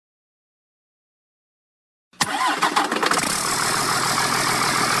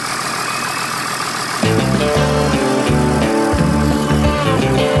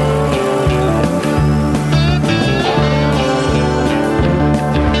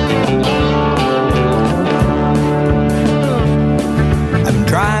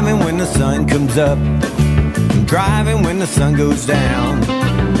comes up, I'm driving when the sun goes down.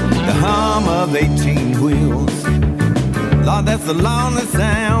 The hum of 18 wheels, Lord, that's the loneliest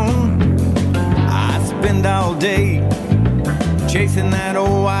sound. I spend all day chasing that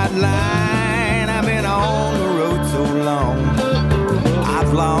old white line. I've been on the road so long,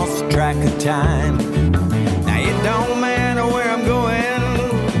 I've lost track of time. Now it don't matter where I'm going,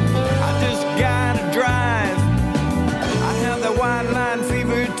 I just gotta drive. I have the white line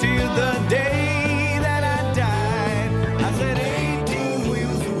fever till the day that I die. I said 18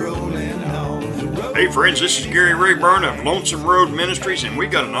 wheels rolling on the road. Hey friends, this is Gary Rayburn of Lonesome Road Ministries, and we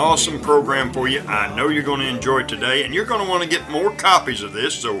got an awesome program for you. I know you're going to enjoy today, and you're going to want to get more copies of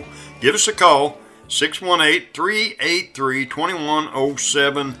this, so give us a call,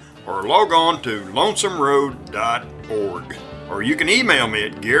 618-383-2107, or log on to lonesomeroad.org. Or you can email me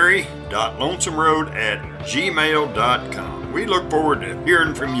at gary.lonesomeroad@gmail.com. We look forward to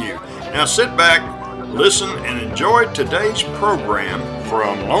hearing from you. Now sit back, listen, and enjoy today's program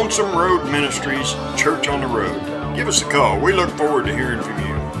from Lonesome Road Ministries, Church on the Road. Give us a call. We look forward to hearing from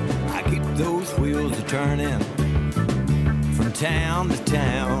you. I keep those wheels a-turning from town to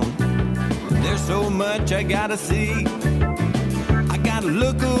town. There's so much I gotta see, I gotta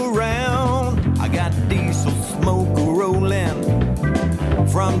look around. I got diesel smoke rolling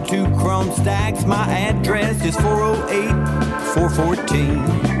from 2 chrome stacks. My address is 408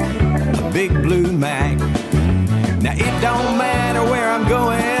 414, a big blue Mac. Now it don't matter where I'm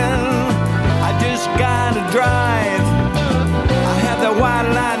going, I just gotta drive. I have the white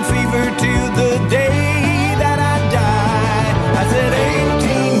line fever till the day that I die. I said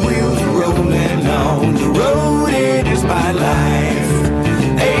 18 wheels rolling on the road, it is my life.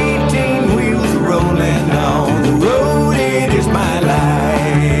 18 wheels rolling on the road, it is my life.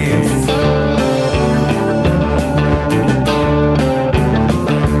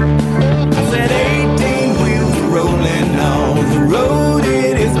 I said 18 wheels rolling on the road,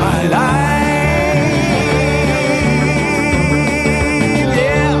 it is my life.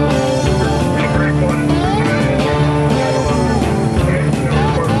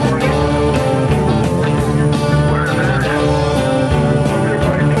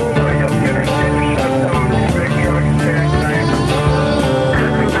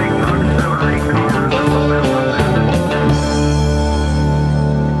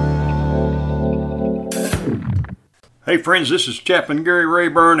 Hey friends, this is Chaplain Gary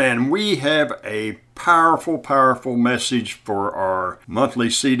Rayburn, and we have a powerful message for our monthly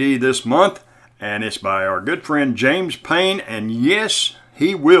CD this month, and it's by our good friend James Payne, and yes,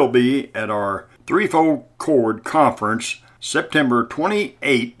 he will be at our Threefold Chord Conference September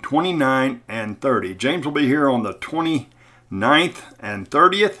 28, 29, and 30. James will be here on the 29th and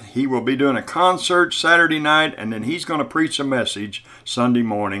 30th. He will be doing a concert Saturday night, and then he's going to preach a message Sunday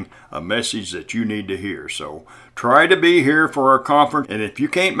morning, a message that you need to hear. So try to be here for our conference, and if you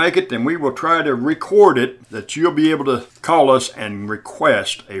can't make it, then we will try to record it, that you'll be able to call us and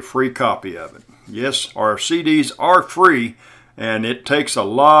request a free copy of it. Yes, our CDs are free, and it takes a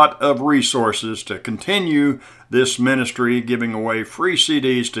lot of resources to continue this ministry, giving away free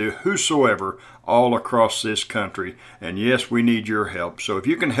CDs to whosoever all across this country. And yes, we need your help. So if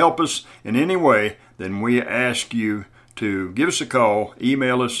you can help us in any way, then we ask you to give us a call,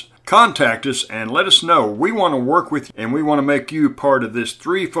 email us, contact us, and let us know. We want to work with you, and we want to make you part of this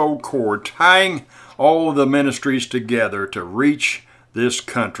threefold cord, tying all of the ministries together to reach this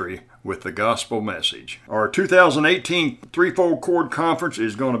country with the gospel message. Our 2018 Threefold Chord Conference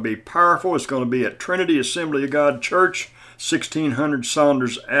is going to be powerful. It's going to be at Trinity Assembly of God Church, 1600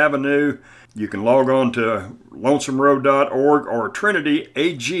 Saunders Avenue. You can log on to lonesomeroad.org or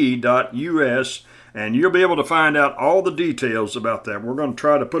trinityag.us, and you'll be able to find out all the details about that. We're going to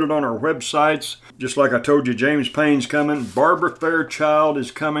try to put it on our websites. Just like I told you, James Payne's coming. Barbara Fairchild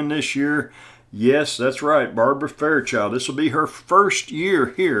is coming this year. Yes, that's right, Barbara Fairchild. This will be her first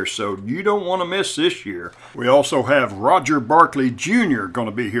year here, so you don't want to miss this year. We also have Roger Barkley Jr. going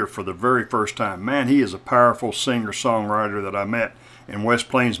to be here for the very first time. Man, he is a powerful singer-songwriter that I met in West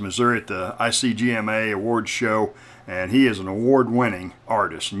Plains, Missouri at the ICGMA Awards Show, and he is an award-winning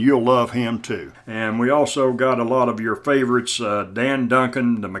artist, and you'll love him too. And we also got a lot of your favorites, Dan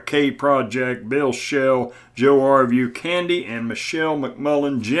Duncan, the McKay Project, Bill Shell, Joe Arview, Candy and Michelle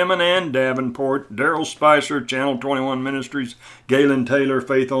McMullen, Jim and Ann Davenport, Daryl Spicer, Channel 21 Ministries, Galen Taylor,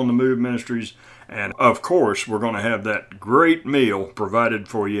 Faith on the Move Ministries, and of course we're going to have that great meal provided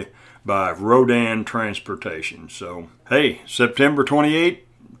for you by Rodan Transportation. So, hey, September 28,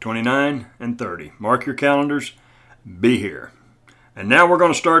 29, and 30. Mark your calendars. Be here. And now we're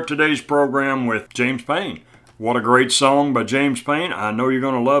going to start today's program with James Payne. What a great song by James Payne. I know you're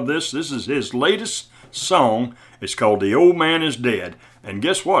going to love this. This is his latest song. It's called The Old Man Is Dead. And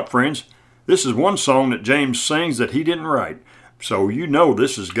guess what, friends? This is one song that James sings that he didn't write. So you know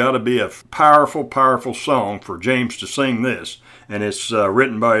this has got to be a powerful, powerful song for James to sing this. And it's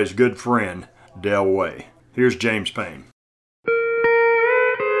written by his good friend, Del Way. Here's James Payne.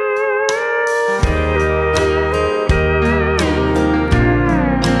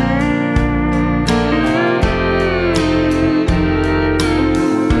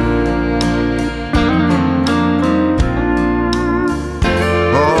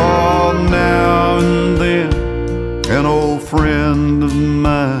 Friend of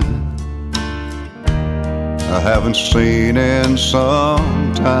mine I haven't seen in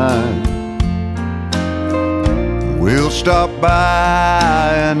some time will stop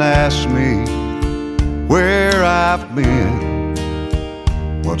by and ask me where I've been,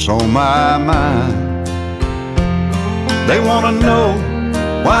 what's on my mind. They want to know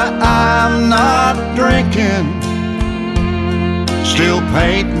why I'm not drinking, still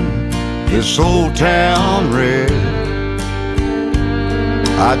painting this old town red.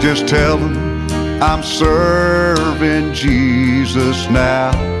 I just tell them I'm serving Jesus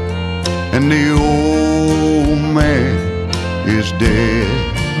now, and the old man is dead.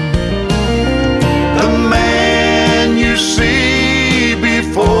 The man you see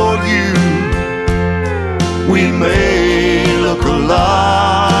before you, we may look a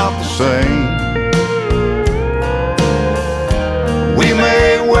lot the same. We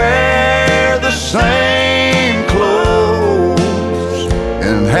may wear the same clothes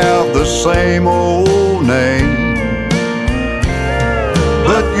and have the same old name,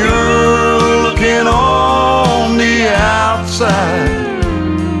 but you're looking on the outside.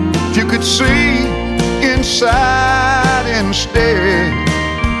 If you could see inside instead,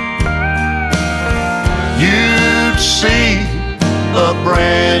 you'd see a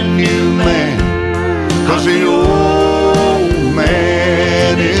brand new man, 'cause the old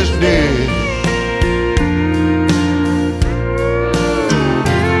man is dead.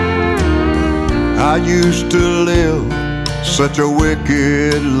 I used to live such a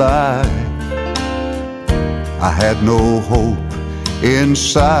wicked life. I had no hope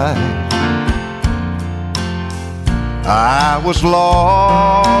inside. I was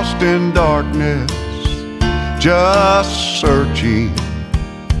lost in darkness, just searching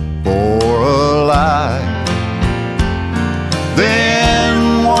for a light.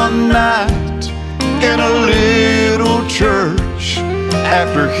 Then one night in a little church,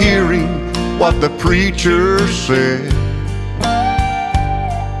 after hearing what the preacher said,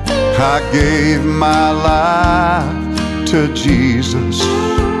 I gave my life to Jesus.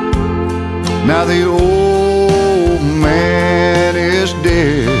 Now the old man is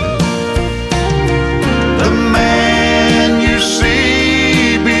dead. The man you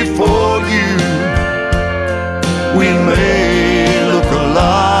see before you, we may look a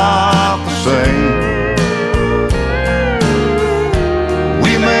lot the same.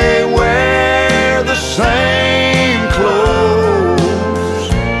 We may wear the same clothes,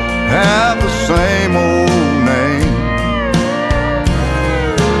 have the same old name,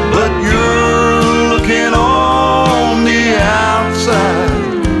 but you're looking on the outside.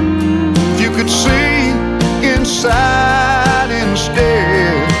 If you could see inside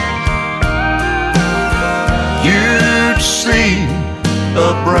instead, you'd see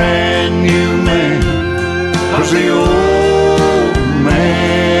a brand new man, 'cause the old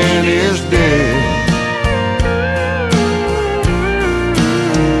man is dead.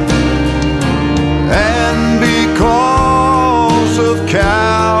 And because of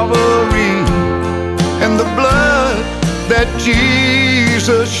Calvary and the blood that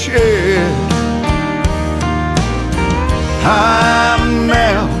Jesus shed, I'm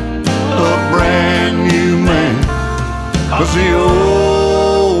now a brand new man, 'cause the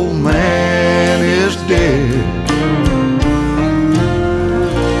old man is dead.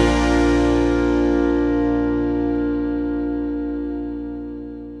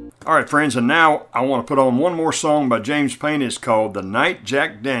 All right, friends, and now I want to put on one more song by James Payne. It's called The Night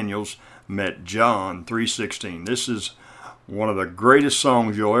Jack Daniels Met John 3:16. This is one of the greatest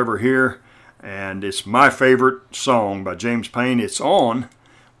songs you'll ever hear, and it's my favorite song by James Payne. It's on,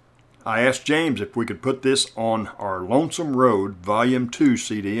 I asked James if we could put this on our Lonesome Road Volume 2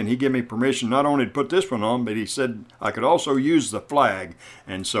 CD, and he gave me permission not only to put this one on, but he said I could also use the flag.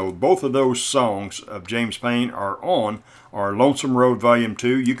 And so both of those songs of James Payne are on our Lonesome Road Volume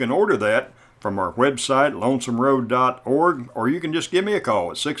 2. You can order that from our website, lonesomeroad.org, or you can just give me a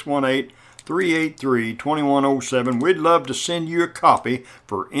call at 618-383-2107. We'd love to send you a copy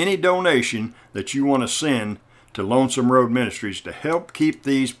for any donation that you want to send to Lonesome Road Ministries to help keep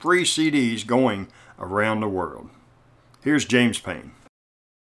these free CDs going around the world. Here's James Payne.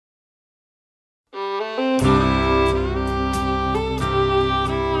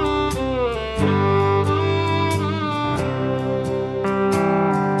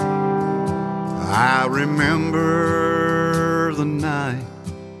 I remember the night,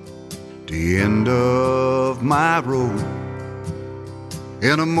 the end of my road,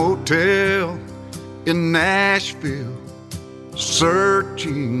 in a motel in Nashville,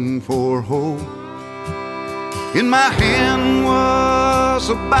 searching for hope. In my hand was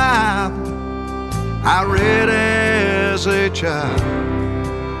a Bible I read as a child,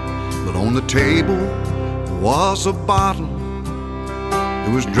 but on the table was a bottle that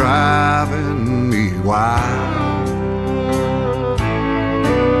was driving me wild.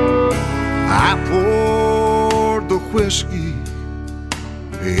 I poured the whiskey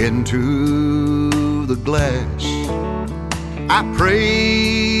into the glass. I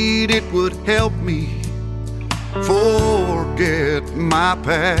prayed it would help me forget my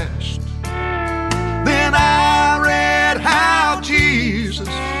past. Then I read how Jesus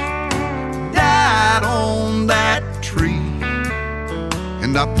died on that tree,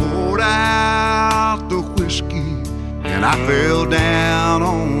 and I poured out the whiskey and I fell down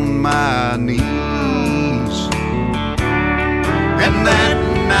on my knees. And that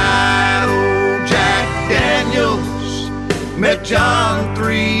night old Jack Daniels met John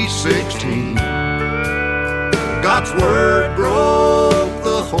 3:16. God's word broke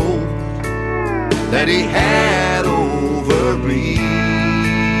the hold that he had over me.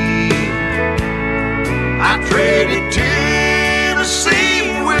 I traded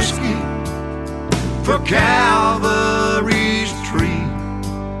Tennessee whiskey for Calvary's tree.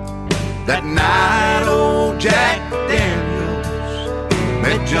 That night old Jack Daniels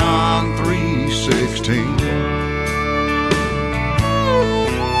met John 3:16.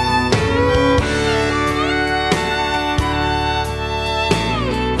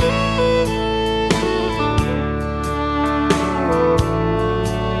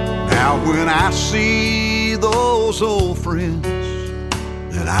 Now when I see those old friends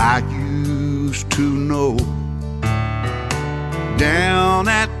that I used to know down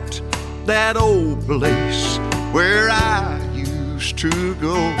at that old place where I used to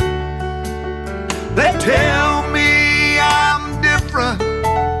go, they tell me I'm different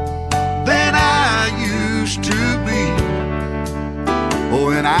than I used to be.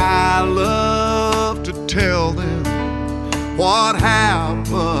 Oh, and I love to tell them what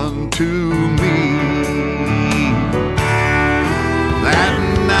happened to me. That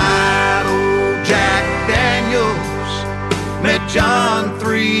night old Jack Daniels met John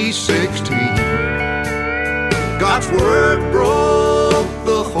 3:16. God's word broke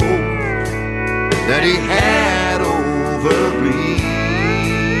the hold that he had over me.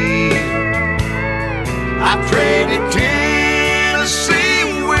 I traded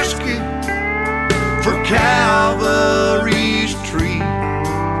Tennessee whiskey for Calvary's tree.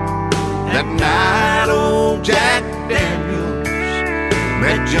 That night old Jack Daniels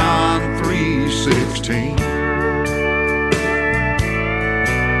met John 3:16.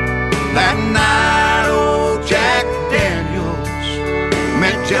 That night old Jack Daniels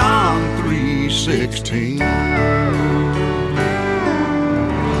met John 3:16.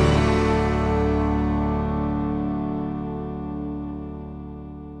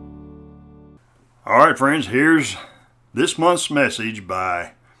 All right, friends, here's this month's message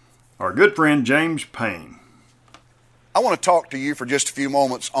by our good friend James Payne. I want to talk to you for just a few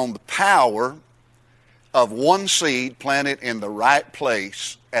moments on the power of one seed planted in the right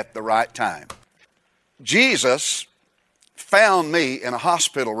place at the right time. Jesus found me in a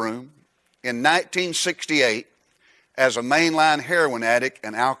hospital room in 1968 as a mainline heroin addict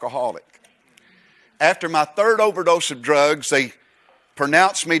and alcoholic. After my third overdose of drugs, they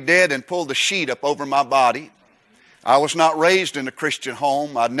pronounced me dead and pulled the sheet up over my body. I was not raised in a Christian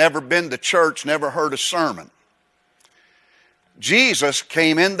home. I'd never been to church, never heard a sermon. Jesus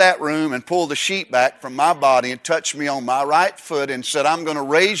came in that room and pulled the sheet back from my body and touched me on my right foot and said, I'm going to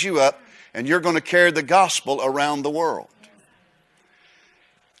raise you up and you're going to carry the gospel around the world.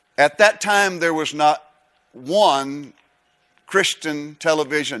 At that time, there was not one Christian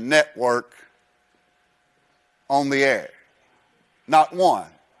television network on the air. Not one.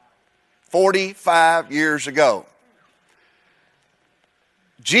 45 years ago.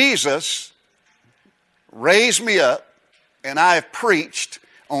 Jesus raised me up, and I have preached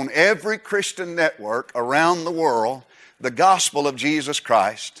on every Christian network around the world the gospel of Jesus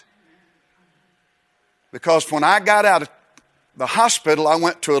Christ. Because when I got out of the hospital, I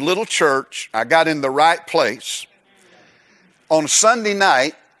went to a little church. I got in the right place. On Sunday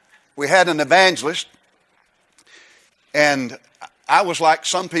night, we had an evangelist, and I was like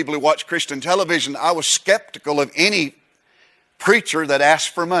some people who watch Christian television. I was skeptical of any preacher that asked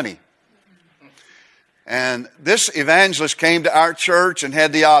for money. And this evangelist came to our church and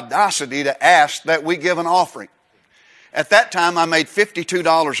had the audacity to ask that we give an offering. At that time, I made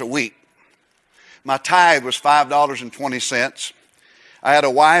 $52 a week. My tithe was $5.20. I had a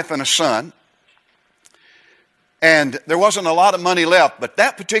wife and a son. And there wasn't a lot of money left, but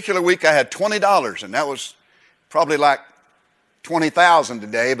that particular week I had $20, and that was probably like $20,000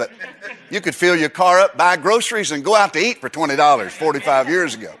 today, but you could fill your car up, buy groceries, and go out to eat for $20 45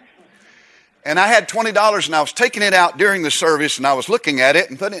 years ago. And I had $20, and I was taking it out during the service, and I was looking at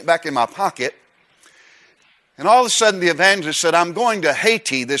it and putting it back in my pocket. And all of a sudden the evangelist said, I'm going to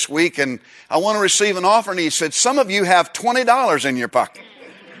Haiti this week, and I want to receive an offering. And he said, some of you have $20 in your pocket.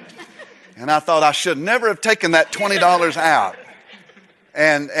 And I thought I should never have taken that $20 out.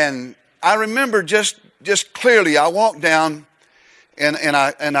 And I remember just clearly, I walked down and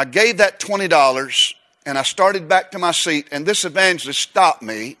I gave that $20, and I started back to my seat, and this evangelist stopped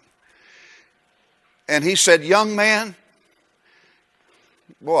me. And he said, young man,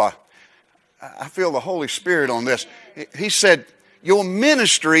 boy, I feel the Holy Spirit on this. He said, your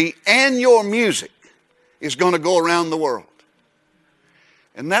ministry and your music is going to go around the world.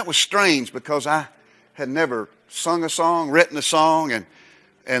 And that was strange because I had never sung a song, written a song,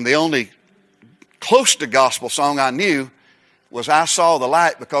 and the only close to gospel song I knew was I Saw the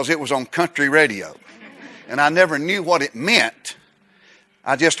Light because it was on country radio. And I never knew what it meant.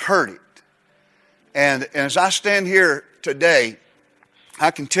 I just heard it. And as I stand here today,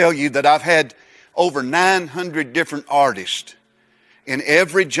 I can tell you that I've had over 900 different artists in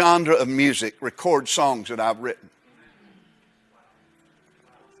every genre of music record songs that I've written.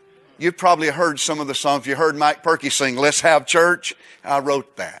 You've probably heard some of the songs. If you heard Mike Perky sing, Let's Have Church, I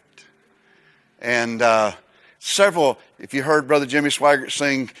wrote that. And several, if you heard Brother Jimmy Swaggart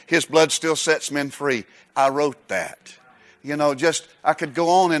sing, His Blood Still Sets Men Free, I wrote that. You know, I could go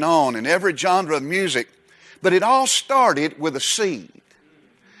on in every genre of music. But it all started with a seed.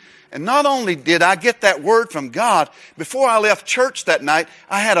 And not only did I get that word from God, before I left church that night,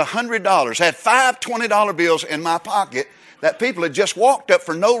 I had $100, had 5 $20 bills in my pocket that people had just walked up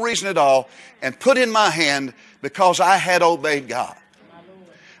for no reason at all and put in my hand because I had obeyed God.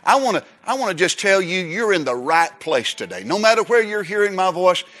 I want to just tell you, you're in the right place today. No matter where you're hearing my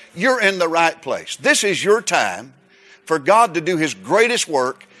voice, you're in the right place. This is your time for God to do His greatest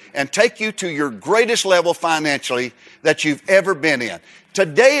work and take you to your greatest level financially that you've ever been in.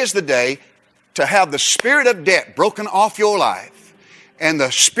 Today is the day to have the spirit of debt broken off your life and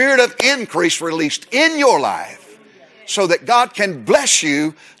the spirit of increase released in your life so that God can bless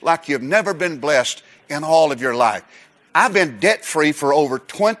you like you've never been blessed in all of your life. I've been debt-free for over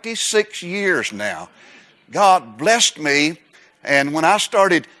 26 years now. God blessed me, and when I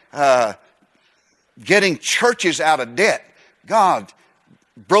started getting churches out of debt, God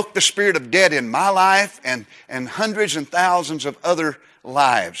broke the spirit of debt in my life and hundreds and thousands of other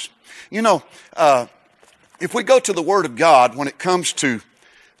lives. You know, if we go to the Word of God when it comes to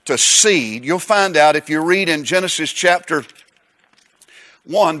seed, you'll find out if you read in Genesis chapter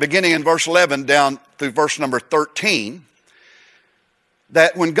 1, beginning in verse 11 down through verse number 13,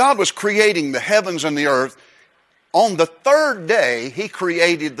 that when God was creating the heavens and the earth, on the third day He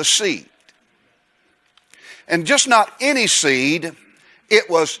created the seed. And just not any seed, it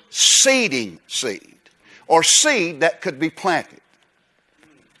was seeding seed, or seed that could be planted.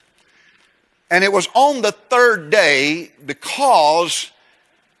 And it was on the third day because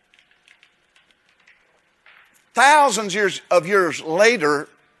thousands of years later,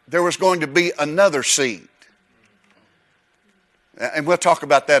 there was going to be another seed. And we'll talk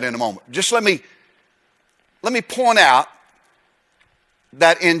about that in a moment. Just let me point out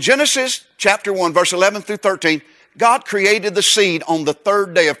that in Genesis chapter 1, verse 11 through 13, God created the seed on the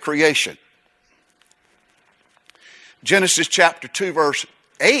third day of creation. Genesis chapter 2, verse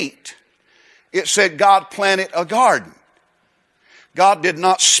 8, it said God planted a garden. God did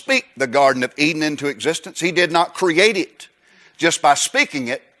not speak the Garden of Eden into existence. He did not create it just by speaking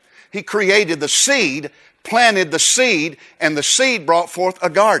it. He created the seed, planted the seed, and the seed brought forth a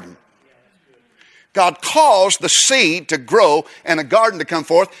garden. God caused the seed to grow and a garden to come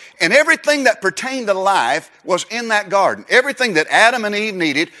forth, and everything that pertained to life was in that garden. Everything that Adam and Eve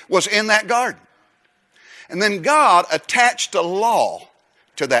needed was in that garden. And then God attached a law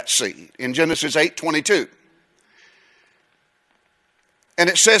to that seed in Genesis 8:22. And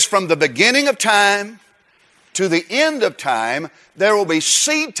it says, from the beginning of time to the end of time, there will be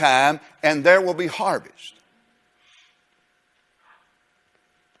seed time and there will be harvest.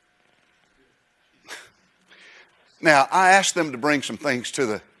 Now, I asked them to bring some things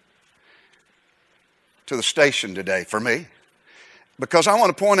to the station today for me, because I want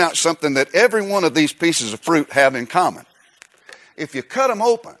to point out something that every one of these pieces of fruit have in common. If you cut them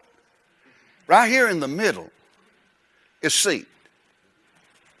open, right here in the middle is seed.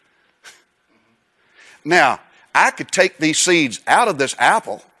 Now, I could take these seeds out of this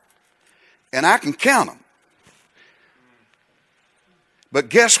apple and I can count them. But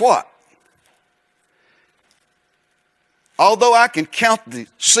guess what? Although I can count the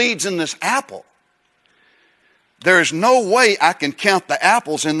seeds in this apple, there is no way I can count the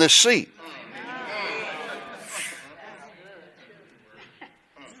apples in this seed.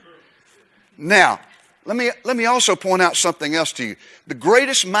 Now, let me also point out something else to you. The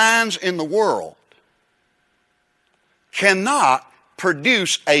greatest minds in the world cannot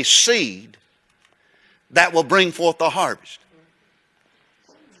produce a seed that will bring forth a harvest.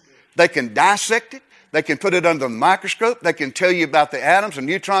 They can dissect it. They can put it under the microscope. They can tell you about the atoms and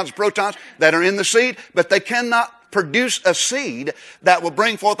neutrons and protons that are in the seed, but they cannot produce a seed that will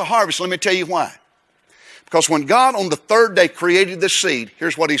bring forth a harvest. Let me tell you why. Because when God on the third day created the seed,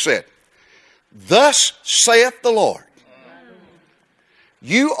 here's what he said. Thus saith the Lord,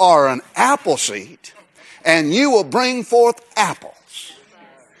 you are an apple seed, and you will bring forth apples.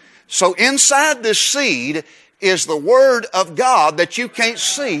 So inside this seed is the Word of God that you can't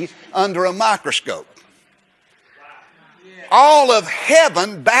see under a microscope. All of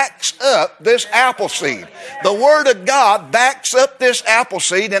heaven backs up this apple seed. The Word of God backs up this apple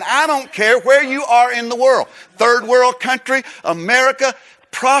seed, and I don't care where you are in the world. Third world country, America,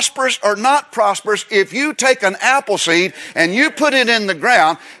 prosperous or not prosperous, if you take an apple seed and you put it in the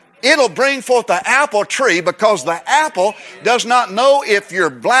ground, it'll bring forth the apple tree, because the apple does not know if you're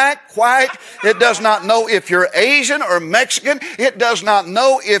black, white. It does not know if you're Asian or Mexican. It does not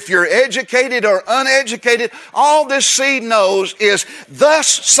know if you're educated or uneducated. All this seed knows is, thus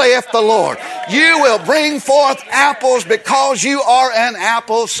saith the Lord, you will bring forth apples because you are an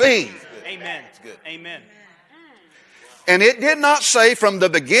apple seed. Amen. It's good. Amen. And it did not say from the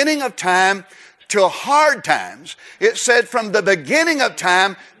beginning of time till hard times. It said from the beginning of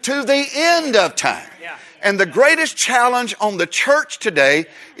time to the end of time. Yeah. And the greatest challenge on the church today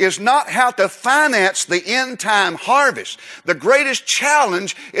is not how to finance the end time harvest. The greatest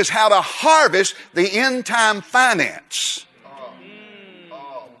challenge is how to harvest the end time finance.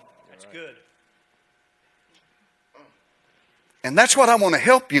 That's good. And that's what I want to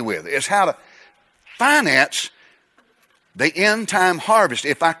help you with, is how to finance the end time harvest.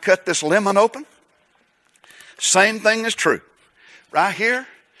 If I cut this lemon open, same thing is true. Right here,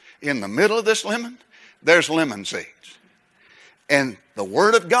 in the middle of this lemon, there's lemon seeds. And the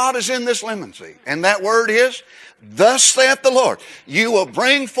Word of God is in this lemon seed. And that word is, thus saith the Lord, you will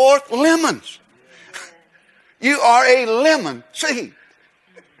bring forth lemons. You are a lemon seed.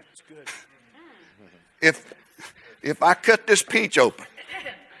 If I cut this peach open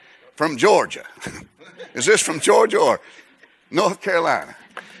from Georgia, is this from Georgia or North Carolina?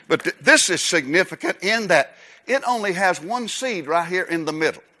 But this is significant in that it only has one seed right here in the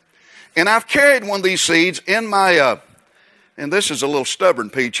middle. And I've carried one of these seeds in my, and this is a little stubborn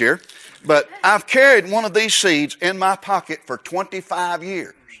peach here, but I've carried one of these seeds in my pocket for 25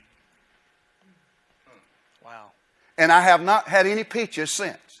 years. Wow. And I have not had any peaches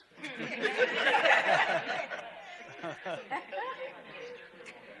since.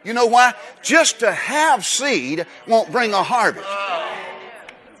 You know why? Just to have seed won't bring a harvest.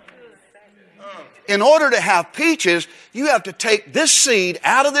 In order to have peaches, you have to take this seed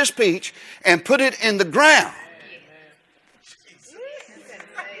out of this peach and put it in the ground.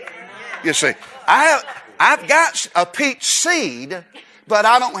 You see, I've got a peach seed, but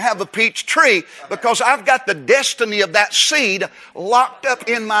I don't have a peach tree because I've got the destiny of that seed locked up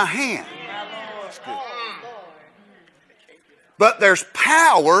in my hand. But there's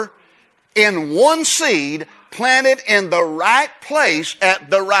power in one seed planted in the right place at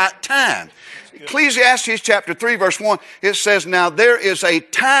the right time. Ecclesiastes chapter 3 verse 1, it says, now there is a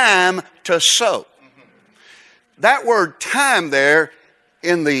time to sow. That word time there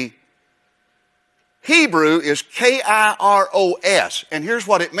in the Hebrew is K-I-R-O-S. And here's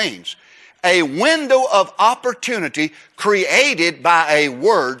what it means. A window of opportunity created by a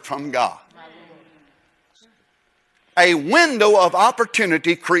word from God. A window of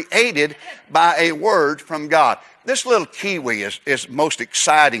opportunity created by a word from God. This little kiwi is the most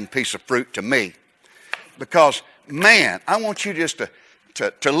exciting piece of fruit to me. Because, man, I want you just to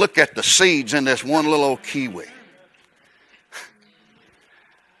to look at the seeds in this one little old kiwi.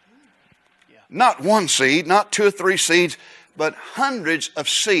 Not one seed, not 2 or 3 seeds, but hundreds of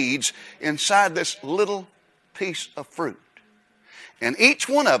seeds inside this little piece of fruit. And each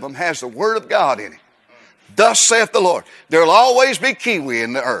one of them has the Word of God in it. Thus saith the Lord. There will always be kiwi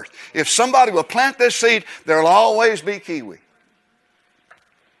in the earth. If somebody will plant this seed, there will always be kiwi.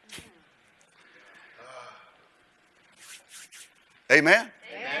 Amen?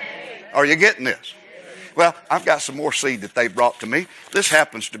 Amen? Are you getting this? Well, I've got some more seed that they brought to me. This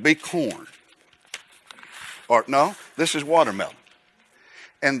happens to be corn. Or no, this is watermelon.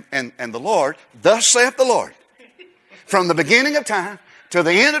 And the Lord, thus saith the Lord, from the beginning of time to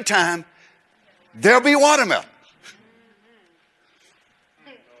the end of time, there'll be watermelon.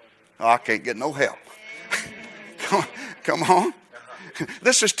 Oh, I can't get no help. Come on.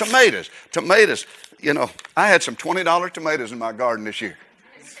 This is tomatoes. Tomatoes, you know, I had some $20 tomatoes in my garden this year.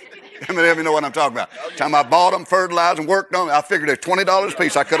 How many of you know what I'm talking about? Time I bought them, fertilized them, worked on them, I figured at $20 a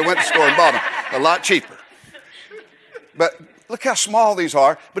piece, I could have went to the store and bought them a lot cheaper. But look how small these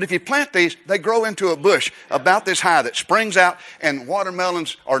are. But if you plant these, they grow into a bush about this high that springs out, and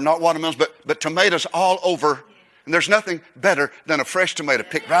watermelons, or not watermelons, but tomatoes all over. And there's nothing better than a fresh tomato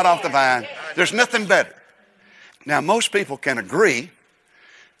picked right off the vine. There's nothing better. Now, most people can agree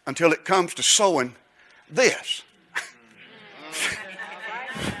until it comes to sowing this.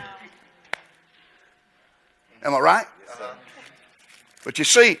 Am I right? But you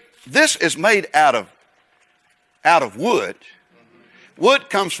see, this is made out of wood. Wood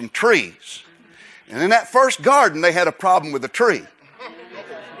comes from trees. And in that first garden, they had a problem with the tree.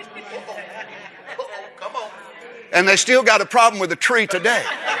 And they still got a problem with the tree today.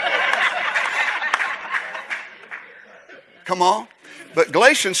 Come on. But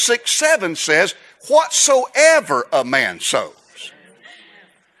Galatians 6:7 says, whatsoever a man sows.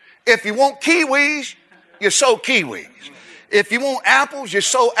 If you want kiwis, you sow kiwis. If you want apples, you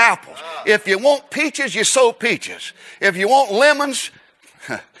sow apples. If you want peaches, you sow peaches. If you want lemons,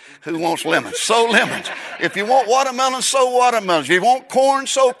 who wants lemons? Sow lemons. If you want watermelons, sow watermelons. If you want corn,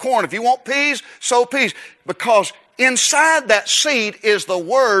 sow corn. If you want peas, sow peas. Because inside that seed is the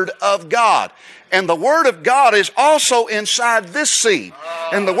Word of God. And the Word of God is also inside this seed.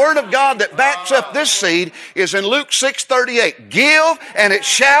 And the Word of God that backs up this seed is in Luke 6:38. Give, and it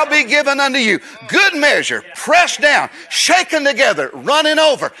shall be given unto you. Good measure, pressed down, shaken together, running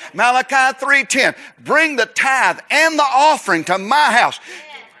over. Malachi 3:10. Bring the tithe and the offering to my house.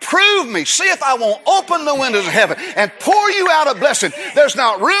 Prove me. See if I won't open the windows of heaven and pour you out a blessing. There's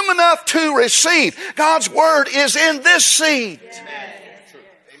not room enough to receive. God's Word is in this seed.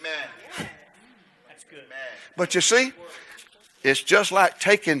 But you see, it's just like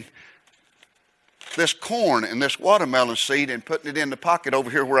taking this corn and this watermelon seed and putting it in the pocket over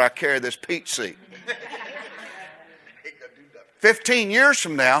here where I carry this peach seed. 15 years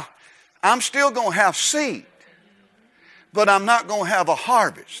from now, I'm still going to have seed, but I'm not going to have a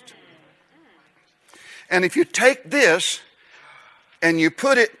harvest. And if you take this and you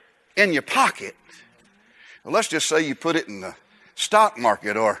put it in your pocket, well, let's just say you put it in the stock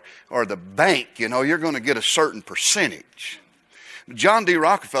market or the bank, you know, you're going to get a certain percentage. John D.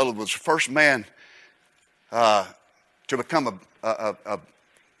 Rockefeller was the first man to become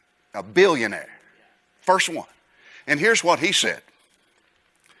a billionaire. First one. And here's what he said.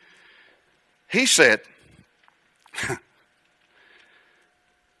 He said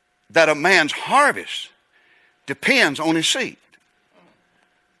that a man's harvest depends on his seed.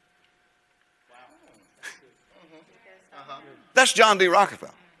 That's John D.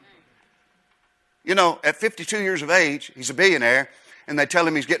 Rockefeller. You know, at 52 years of age, he's a billionaire, and they tell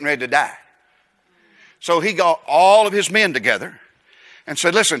him he's getting ready to die. So he got all of his men together and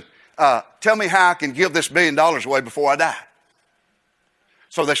said, listen, tell me how I can give this $1 billion away before I die.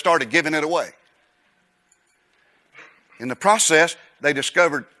 So they started giving it away. In the process, they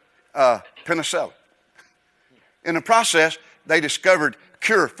discovered penicillin. In the process, they discovered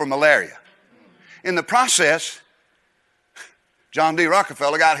cure for malaria. In the process, John D.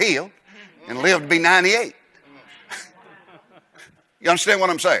 Rockefeller got healed and lived to be 98. You understand what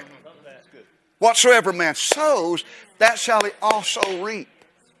I'm saying? Whatsoever man sows, that shall he also reap.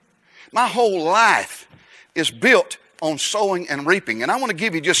 My whole life is built on sowing and reaping. And I want to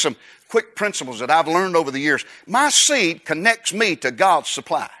give you just some quick principles that I've learned over the years. My seed connects me to God's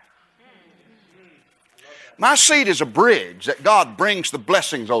supply. My seed is a bridge that God brings the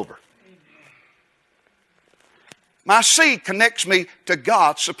blessings over. My seed connects me to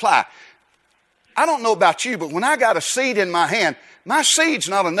God's supply. I don't know about you, but when I got a seed in my hand, my seed's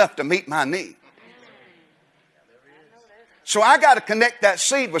not enough to meet my need. So I got to connect that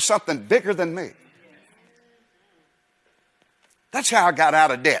seed with something bigger than me. That's how I got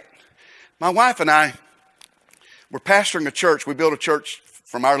out of debt. My wife and I were pastoring a church. We built a church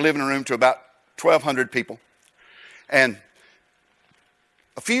from our living room to about 1,200 people. And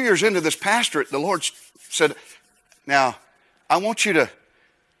a few years into this pastorate, the Lord said, now, I want you to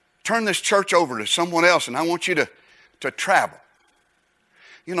turn this church over to someone else, and I want you to travel.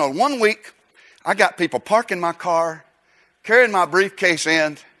 You know, 1 week, I got people parking my car, carrying my briefcase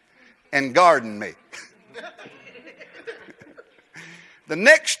in, and guarding me. The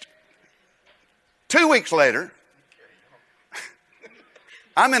next 2 weeks later,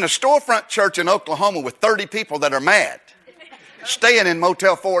 I'm in a storefront church in Oklahoma with 30 people that are mad, staying in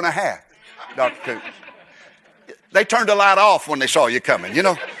Motel 4.5, Dr. Cooper. They turned the light off when they saw you coming, you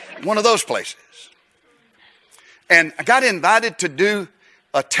know, one of those places. And I got invited to do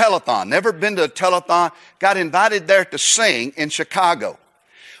a telethon. Never been to a telethon. Got invited there to sing in Chicago.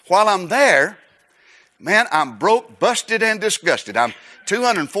 While I'm there, man, I'm broke, busted, and disgusted. I'm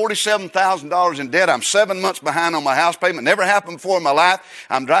 $247,000 in debt. I'm 7 months behind on my house payment. Never happened before in my life.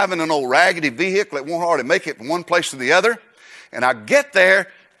 I'm driving an old raggedy vehicle that won't hardly make it from one place to the other. And I get there,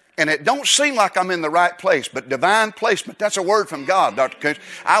 and it don't seem like I'm in the right place, but divine placement, that's a word from God, Dr. Coons.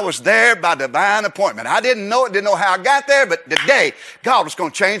 I was there by divine appointment. I didn't know it, didn't know how I got there, but today, God was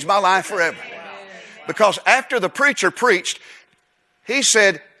going to change my life forever. Because after the preacher preached, he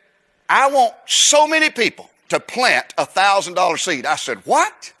said, I want so many people to plant a $1,000 seed. I said,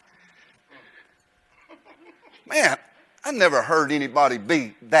 what? Man, I never heard anybody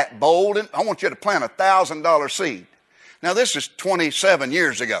be that bold. And I want you to plant a $1,000 seed. Now, this is 27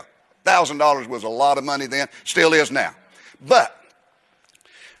 years ago. $1,000 was a lot of money then, still is now. But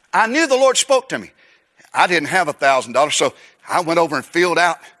I knew the Lord spoke to me. I didn't have $1,000, so I went over and filled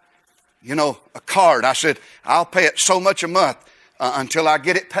out, you know, a card. I said, I'll pay it so much a month until I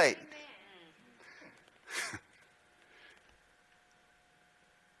get it paid.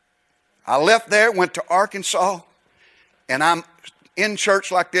 I left there, went to Arkansas, and I'm in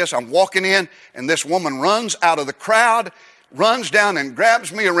church like this. I'm walking in, and this woman runs out of the crowd, runs down and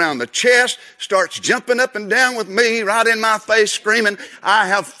grabs me around the chest, starts jumping up and down with me right in my face, screaming, I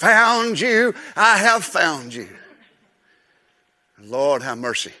have found you. I have found you. Lord, have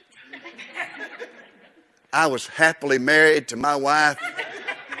mercy. I was happily married to my wife.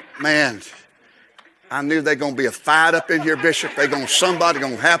 Man, I knew they're going to be a fight up in here, Bishop. Somebody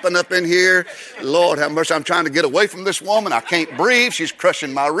going to happen up in here. Lord have mercy. I'm trying to get away from this woman. I can't breathe. She's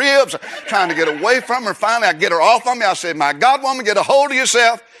crushing my ribs. I'm trying to get away from her. Finally, I get her off on me. I said, my God, woman, get a hold of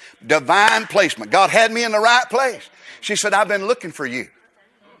yourself. Divine placement. God had me in the right place. She said, I've been looking for you.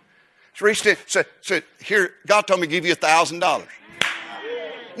 She reached in, said, here, God told me to give you $1,000.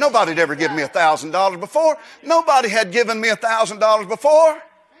 Nobody had ever given me $1,000 before. Nobody had given me $1,000 before.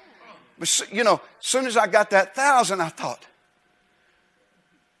 But, you know, as soon as I got that 1,000, I thought,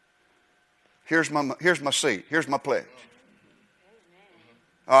 here's my seed. Here's my pledge.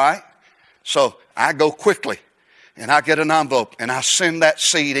 All right? So I go quickly, and I get an envelope, and I send that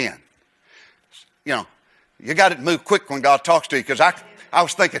seed in. You know, you got to move quick when God talks to you, because I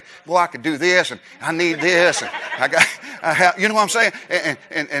was thinking, boy, I could do this, and I need this, and I have, you know what I'm saying?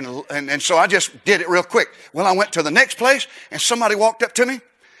 And so I just did it real quick. Well, I went to the next place, and somebody walked up to me,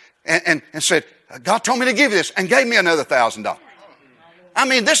 and said, God told me to give you this, and gave me another $1,000. I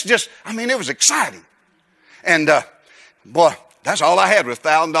mean, it was exciting. And, boy, that's all I had was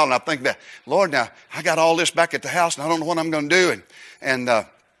 $1,000. And I think that, Lord, now, I got all this back at the house, and I don't know what I'm going to do. And I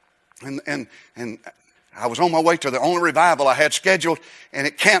was on my way to the only revival I had scheduled, and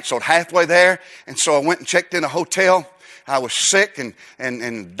it canceled halfway there. And so I went and checked in a hotel. I was sick,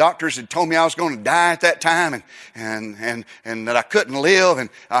 and doctors had told me I was going to die at that time, and that I couldn't live, and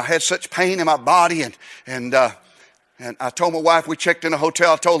I had such pain in my body, and I told my wife, we checked in a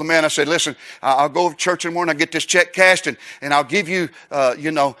hotel. I told the man, I said, listen, I'll go over to church in the morning, I'll get this check cashed, and I'll give you,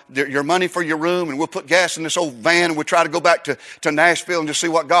 your money for your room, and we'll put gas in this old van, and we'll try to go back to Nashville and just see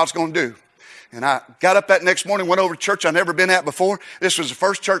what God's going to do. And I got up that next morning, went over to church I'd never been at before. This was the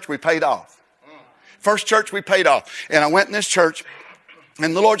first church we paid off. First church we paid off. And I went in this church,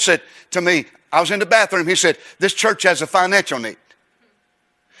 and the Lord said to me, I was in the bathroom, He said, this church has a financial need.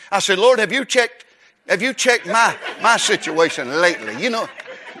 I said, Lord, have you checked my situation lately? You know,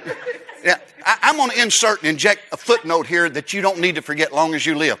 yeah, I'm going to inject a footnote here that you don't need to forget long as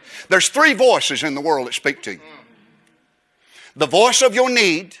you live. There's 3 voices in the world that speak to you. The voice of your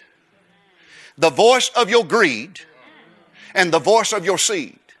need, the voice of your greed, and the voice of your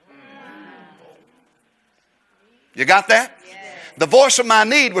seed. You got that? The voice of my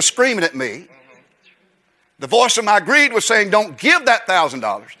need was screaming at me. The voice of my greed was saying, don't give that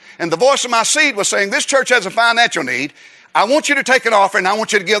 $1,000. And the voice of my seed was saying, this church has a financial need. I want you to take an offering. I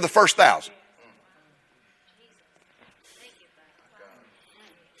want you to give the first 1,000.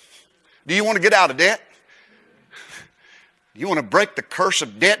 Do you want to get out of debt? Do you want to break the curse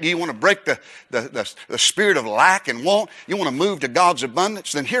of debt? Do you want to break the spirit of lack and want? You want to move to God's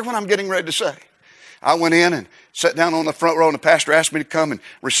abundance? Then hear what I'm getting ready to say. I went in and sat down on the front row, and the pastor asked me to come and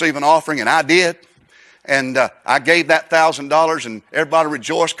receive an offering, and I did. And I gave that $1,000, and everybody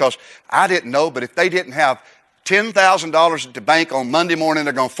rejoiced because I didn't know, but if they didn't have $10,000 at the bank on Monday morning,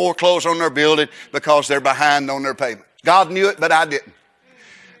 they're going to foreclose on their building because they're behind on their payment. God knew it, but I didn't.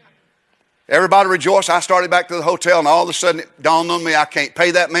 Everybody rejoiced. I started back to the hotel, and all of a sudden it dawned on me, I can't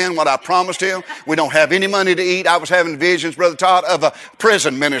pay that man what I promised him. We don't have any money to eat. I was having visions, Brother Todd, of a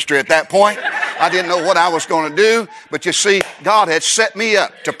prison ministry at that point. I didn't know what I was going to do, but you see, God had set me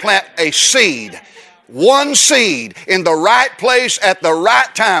up to plant a seed. One seed in the right place at the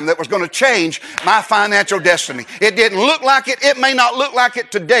right time that was going to change my financial destiny. It didn't look like it. It may not look like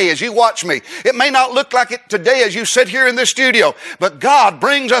it today as you watch me. It may not look like it today as you sit here in this studio. But God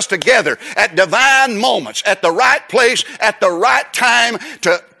brings us together at divine moments, at the right place, at the right time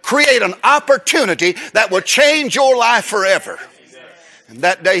to create an opportunity that will change your life forever. And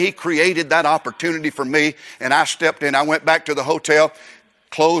that day He created that opportunity for me, and I stepped in. I went back to the hotel,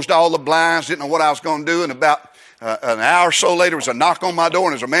 closed all the blinds, didn't know what I was going to do, and about an hour or so later, there was a knock on my door,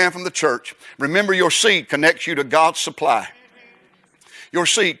 and there's a man from the church. Remember, your seed connects you to God's supply. Your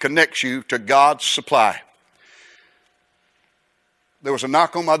seed connects you to God's supply. There was a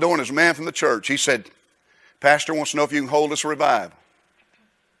knock on my door, and there's a man from the church. He said, Pastor wants to know if you can hold this revival.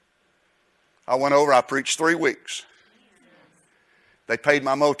 I went over, I preached 3 weeks. They paid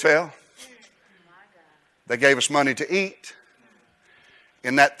my motel. They gave us money to eat.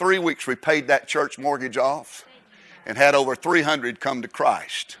 In that 3 weeks, we paid that church mortgage off and had over 300 come to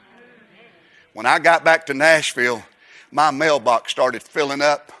Christ. When I got back to Nashville, my mailbox started filling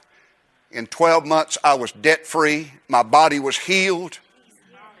up. In 12 months, I was debt-free. My body was healed.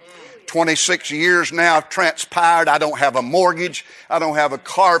 26 years now transpired. I don't have a mortgage. I don't have a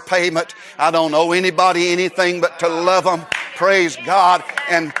car payment. I don't owe anybody anything but to love them. Praise God.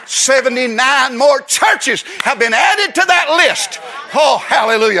 And 79 more churches have been added to that list. Oh,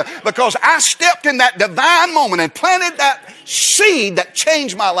 hallelujah. Because I stepped in that divine moment and planted that seed that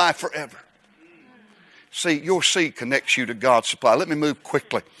changed my life forever. See, your seed connects you to God's supply. Let me move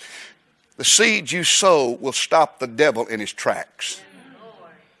quickly. The seed you sow will stop the devil in his tracks.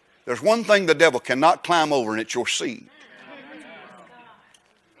 There's one thing the devil cannot climb over, and it's your seed.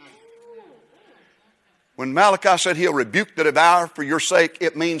 When Malachi said he'll rebuke the devourer for your sake,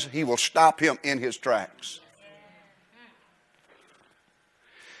 it means he will stop him in his tracks.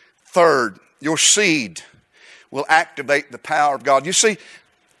 Third, your seed will activate the power of God. You see,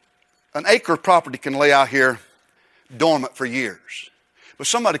 an acre of property can lay out here dormant for years. But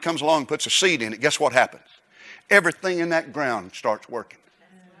somebody comes along and puts a seed in it, guess what happens? Everything in that ground starts working.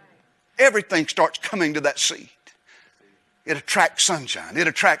 Everything starts coming to that seed. It attracts sunshine. It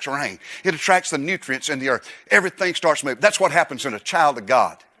attracts rain. It attracts the nutrients in the earth. Everything starts moving. That's what happens when a child of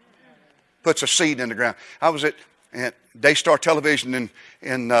God puts a seed in the ground. I was at Daystar Television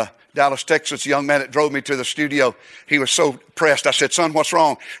in Dallas, Texas. A young man that drove me to the studio, he was so pressed. I said, son, what's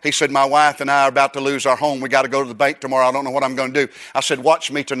wrong? He said, my wife and I are about to lose our home. We got to go to the bank tomorrow. I don't know what I'm going to do. I said,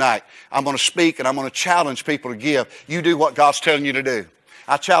 watch me tonight. I'm going to speak and I'm going to challenge people to give. You do what God's telling you to do.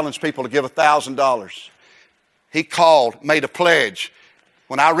 I challenge people to give $1,000. He called, made a pledge.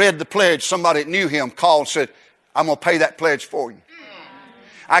 When I read the pledge, somebody that knew him called and said, I'm going to pay that pledge for you.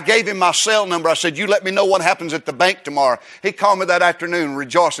 I gave him my cell number. I said, you let me know what happens at the bank tomorrow. He called me that afternoon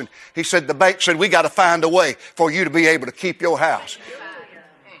rejoicing. He said, the bank said, we got to find a way for you to be able to keep your house.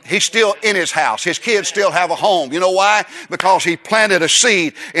 He's still in his house. His kids still have a home. You know why? Because he planted a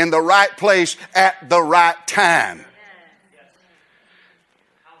seed in the right place at the right time.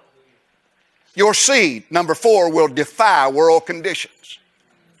 Your seed, number 4, will defy world conditions.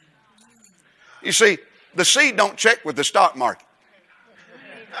 You see, the seed don't check with the stock market.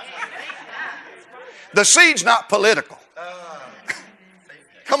 The seed's not political.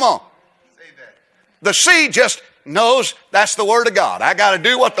 Come on. The seed just knows that's the Word of God. I got to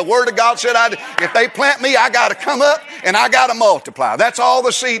do what the Word of God said I do. If they plant me, I got to come up and I got to multiply. That's all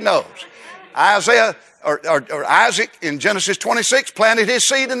the seed knows. Isaac in Genesis 26 planted his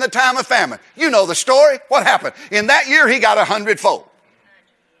seed in the time of famine. You know the story. What happened? In that year, he got 100-fold.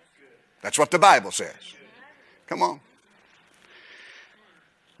 That's what the Bible says. Come on.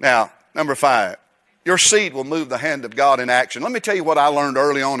 Now, number 5, your seed will move the hand of God in action. Let me tell you what I learned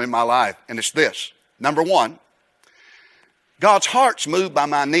early on in my life, and it's this. Number one, God's heart's moved by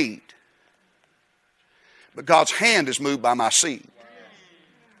my need, but God's hand is moved by my seed.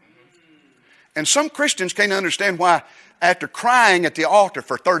 And some Christians can't understand why after crying at the altar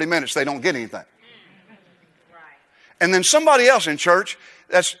for 30 minutes they don't get anything. And then somebody else in church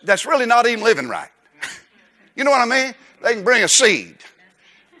that's really not even living right. You know what I mean? They can bring a seed.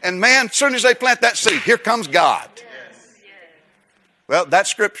 And man, as soon as they plant that seed, here comes God. Well, that's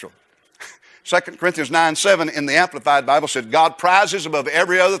scriptural. 2 Corinthians 9:7 in the Amplified Bible said, God prizes above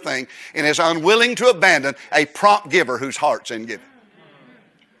every other thing and is unwilling to abandon a prompt giver whose heart's in giving.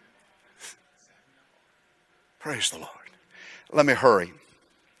 Praise the Lord. Let me hurry.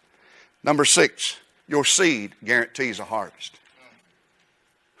 Number 6, your seed guarantees a harvest.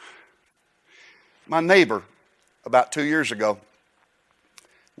 My neighbor, about 2 years ago,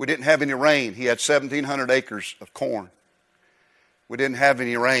 we didn't have any rain. He had 1,700 acres of corn. We didn't have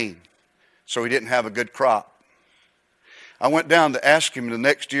any rain, so he didn't have a good crop. I went down to ask him the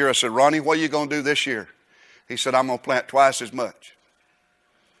next year. I said, Ronnie, what are you going to do this year? He said, I'm going to plant twice as much.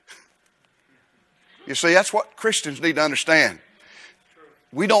 You see, that's what Christians need to understand.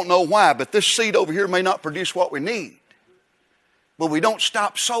 We don't know why, but this seed over here may not produce what we need. But we don't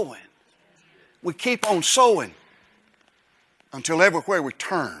stop sowing. We keep on sowing until everywhere we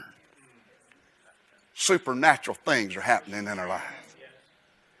turn, supernatural things are happening in our life.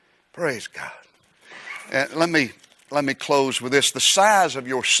 Praise God. And let me close with this. The size of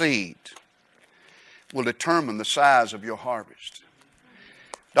your seed will determine the size of your harvest.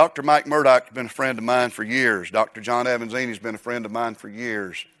 Dr. Mike Murdoch has been a friend of mine for years. Dr. John Evanzini has been a friend of mine for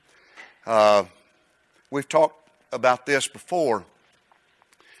years. We've talked about this before,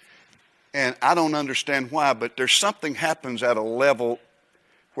 and I don't understand why, but there's something happens at a level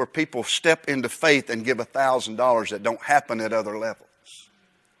where people step into faith and give $1,000 that don't happen at other levels.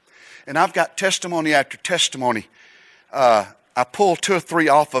 And I've got testimony after testimony. I pulled 2 or 3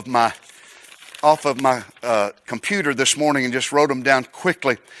 off of my computer this morning and just wrote them down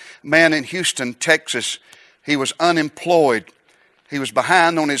quickly. Man in Houston, Texas, he was unemployed. He was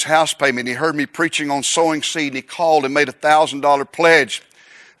behind on his house payment. He heard me preaching on sowing seed, and he called and made a $1,000 pledge.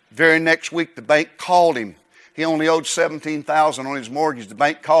 Very next week, the bank called him. He only owed $17,000 on his mortgage. The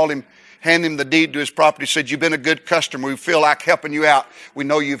bank called him, handed him the deed to his property, said, you've been a good customer. We feel like helping you out. We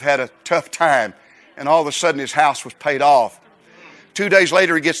know you've had a tough time. And all of a sudden, his house was paid off. 2 days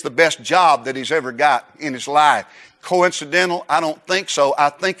later, he gets the best job that he's ever got in his life. Coincidental? I don't think so. I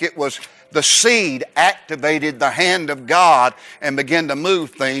think it was the seed activated the hand of God and began to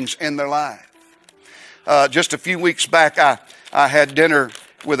move things in their life. Just a few weeks back, I had dinner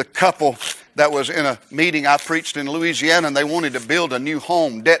with a couple that was in a meeting I preached in Louisiana, and they wanted to build a new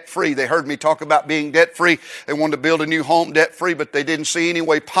home debt-free. They heard me talk about being debt-free. They wanted to build a new home debt-free, but they didn't see any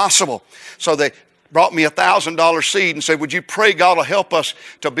way possible. So they brought me a $1,000 seed and said, would you pray God will help us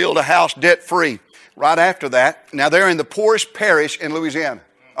to build a house debt-free? Right after that, now they're in the poorest parish in Louisiana,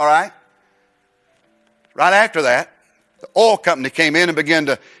 all right? Right after that, the oil company came in and began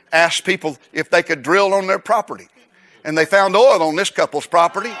to ask people if they could drill on their property. And they found oil on this couple's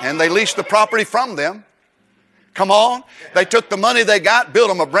property, and they leased the property from them. Come on. They took the money they got, built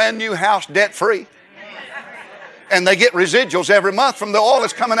them a brand new house debt-free. And they get residuals every month from the oil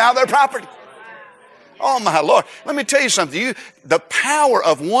that's coming out of their property. Oh, my Lord. Let me tell you something. The power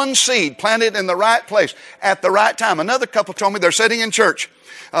of one seed planted in the right place at the right time. Another couple told me they're sitting in church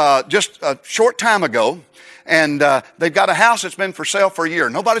just a short time ago, and they've got a house that's been for sale for a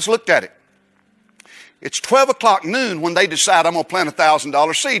year. Nobody's looked at it. It's 12 o'clock noon when they decide I'm going to plant a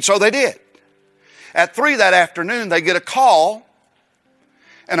 $1,000 seed. So they did. At 3 that afternoon, they get a call,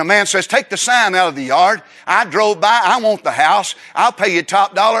 and a man says, take the sign out of the yard. I drove by. I want the house. I'll pay you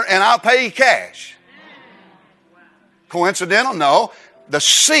top dollar, and I'll pay you cash. Coincidental? No. The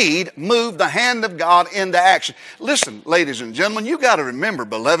seed moved the hand of God into action. Listen, ladies and gentlemen, you got to remember,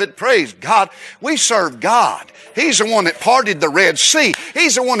 beloved, praise God, we serve God. He's the one that parted the Red Sea.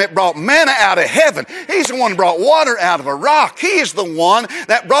 He's the one that brought manna out of heaven. He's the one that brought water out of a rock. He is the one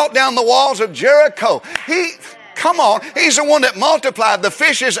that brought down the walls of Jericho. Come on, He's the one that multiplied the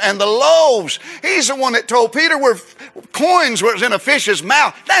fishes and the loaves. He's the one that told Peter where coins was in a fish's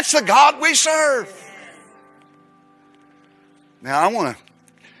mouth. That's the God we serve. Now, I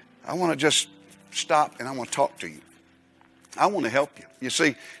want to just stop and I want to talk to you. I want to help you. You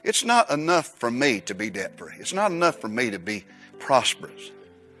see, it's not enough for me to be debt-free. It's not enough for me to be prosperous.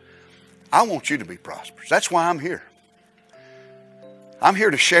 I want you to be prosperous. That's why I'm here. I'm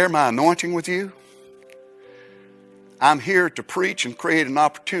here to share my anointing with you. I'm here to preach and create an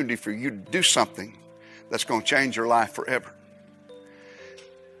opportunity for you to do something that's going to change your life forever.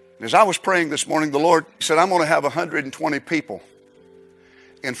 As I was praying this morning, the Lord said, I'm going to have 120 people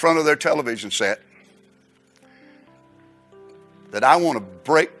in front of their television set that I want to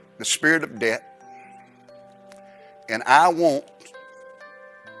break the spirit of debt, and I want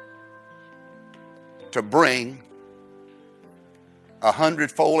to bring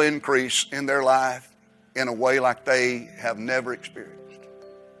 100-fold increase in their life in a way like they have never experienced.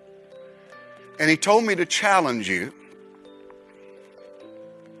 And He told me to challenge you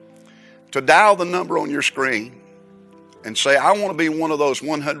to dial the number on your screen and say, I want to be one of those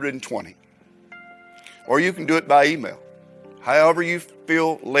 120. Or you can do it by email, however you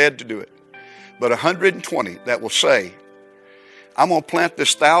feel led to do it. But 120 that will say, I'm going to plant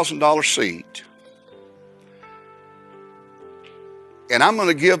this $1,000 seed, and I'm going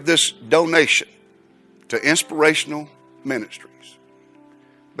to give this donation to Inspirational Ministries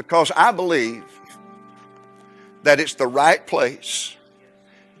because I believe that it's the right place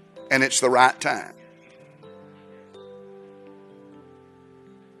and it's the right time.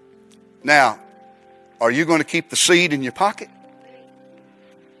 Now, are you going to keep the seed in your pocket?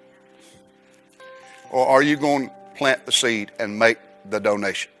 Or are you going to plant the seed and make the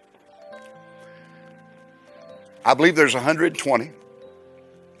donation? I believe there's 120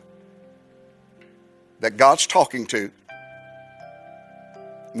 that God's talking to.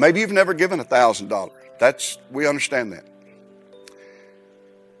 Maybe you've never given $1,000. We understand that.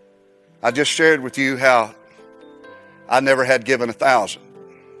 I just shared with you how I never had given 1,000,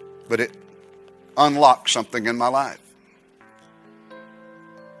 but it unlocked something in my life.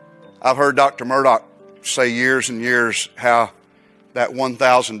 I've heard Dr. Murdoch say years and years how that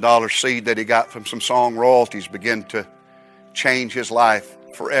 $1,000 seed that he got from some song royalties began to change his life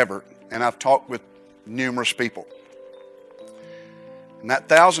forever. And I've talked with numerous people. And that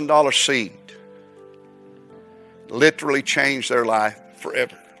 $1,000 seed literally changed their life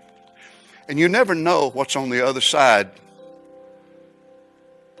forever. And you never know what's on the other side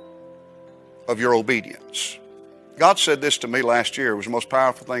of your obedience. God said this to me last year. It was the most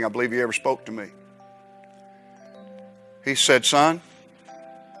powerful thing I believe He ever spoke to me. He said, son,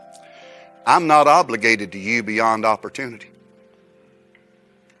 I'm not obligated to you beyond opportunity.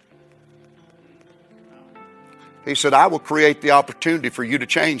 He said, I will create the opportunity for you to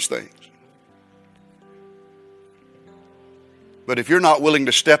change things. But if you're not willing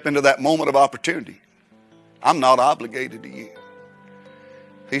to step into that moment of opportunity, I'm not obligated to you.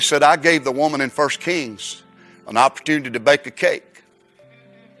 He said, I gave the woman in 1 Kings an opportunity to bake a cake.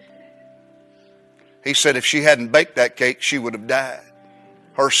 He said if she hadn't baked that cake, she would have died.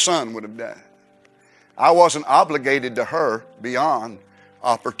 Her son would have died. I wasn't obligated to her beyond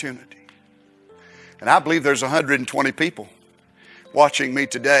opportunity. And I believe there's 120 people watching me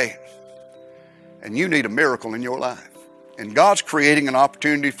today, and you need a miracle in your life. And God's creating an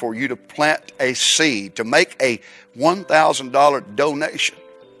opportunity for you to plant a seed, to make a $1,000 donation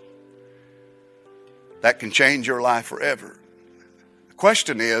that can change your life forever. The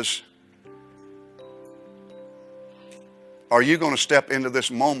question is, are you going to step into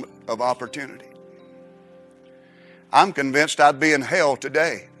this moment of opportunity? I'm convinced I'd be in hell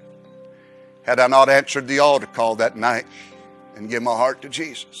today had I not answered the altar call that night and given my heart to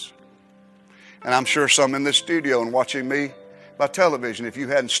Jesus. And I'm sure some in this studio and watching me by television, if you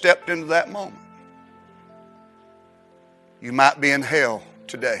hadn't stepped into that moment, you might be in hell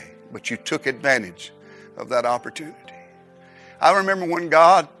today, but you took advantage of that opportunity. I remember when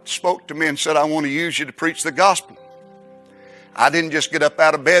God spoke to me and said, I want to use you to preach the gospel. I didn't just get up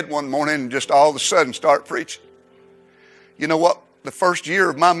out of bed one morning and just all of a sudden start preaching. You know what? The first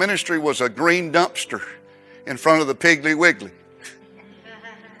year of my ministry was a green dumpster in front of the Piggly Wiggly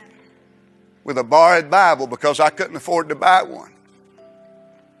with a borrowed Bible because I couldn't afford to buy one.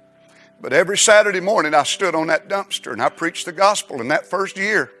 But every Saturday morning I stood on that dumpster and I preached the gospel. And that first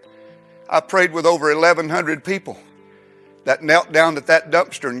year I prayed with over 1,100 people that knelt down at that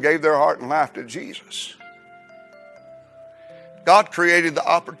dumpster and gave their heart and life to Jesus. God created the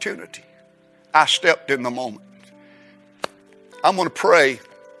opportunity. I stepped in the moment. I'm going to pray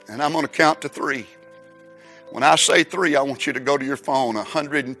and I'm going to count to 3. When I say 3, I want you to go to your phone,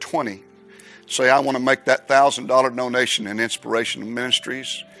 120. Say, I want to make that $1,000 donation in Inspirational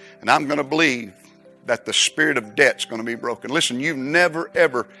Ministries. And I'm going to believe that the spirit of debt's going to be broken. Listen, you've never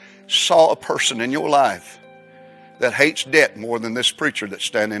ever saw a person in your life that hates debt more than this preacher that's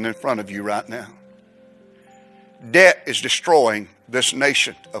standing in front of you right now. Debt is destroying this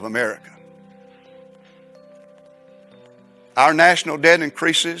nation of America. Our national debt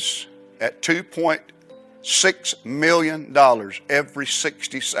increases at $2.6 million every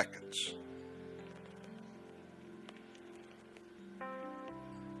 60 seconds.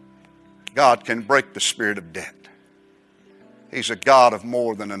 God can break the spirit of debt. He's a God of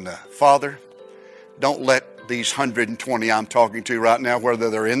more than enough. Father, don't let these 120 I'm talking to right now, whether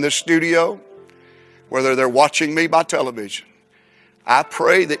they're in this studio, whether they're watching me by television, I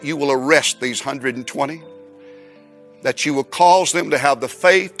pray that you will arrest these 120, that you will cause them to have the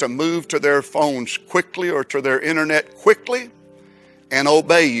faith to move to their phones quickly or to their internet quickly and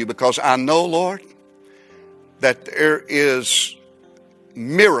obey you, because I know, Lord, that there is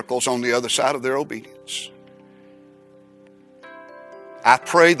miracles on the other side of their obedience. I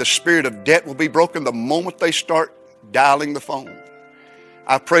pray the spirit of debt will be broken the moment they start dialing the phone.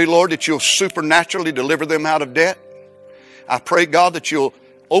 I pray, Lord, that you'll supernaturally deliver them out of debt. I pray, God, that you'll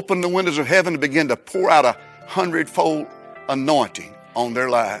open the windows of heaven and begin to pour out 100-fold anointing on their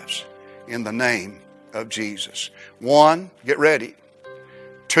lives in the name of Jesus. 1, get ready.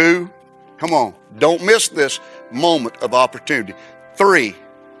 2, come on, don't miss this moment of opportunity. 3,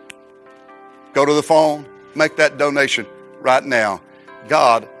 go to the phone, make that donation right now.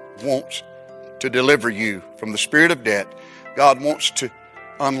 God wants to deliver you from the spirit of debt. God wants to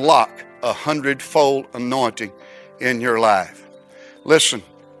unlock 100-fold anointing in your life. Listen,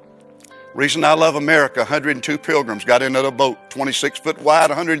 reason I love America, 102 pilgrims got into a boat, 26 foot wide,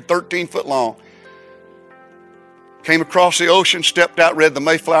 113 foot long. Came across the ocean, stepped out, read the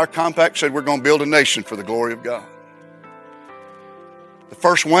Mayflower Compact, said we're going to build a nation for the glory of God. The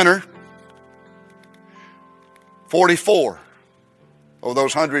first winter, 44 of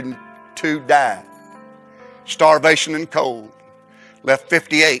those 102 died. Starvation and cold. Left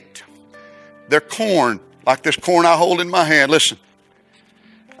 58. Their corn, like this corn I hold in my hand. Listen,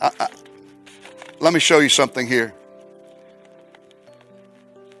 let me show you something here.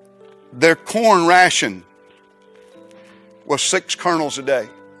 Their corn ration was 6 kernels a day.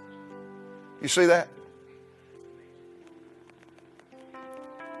 You see that?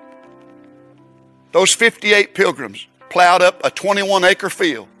 Those 58 pilgrims plowed up a 21-acre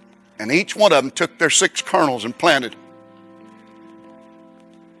field, and each one of them took their 6 kernels and planted them.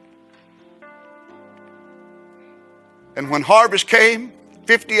 And when harvest came,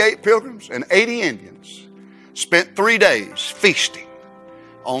 58 pilgrims and 80 Indians spent 3 days feasting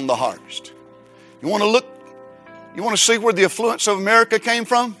on the harvest. You want to look? You want to see where the affluence of America came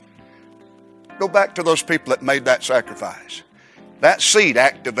from? Go back to those people that made that sacrifice. That seed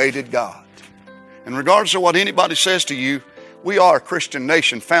activated God. And regardless of what anybody says to you, we are a Christian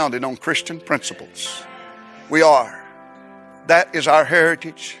nation founded on Christian principles. We are. That is our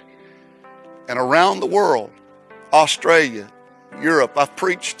heritage. And around the world, Australia, Europe, I've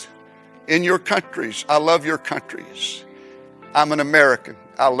preached in your countries. I love your countries. I'm an American.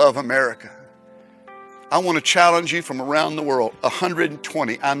 I love America. I want to challenge you from around the world.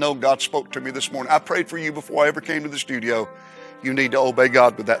 120. I know God spoke to me this morning. I prayed for you before I ever came to the studio. You need to obey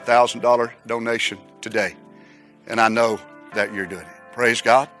God with that $1,000 donation today. And I know that you're doing it. Praise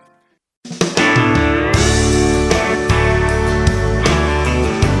God.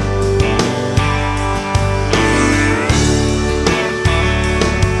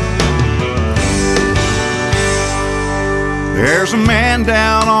 There's a man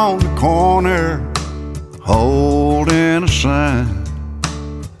down on the corner holding a sign.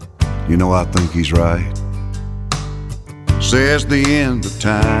 You know, I think he's right. Says the end of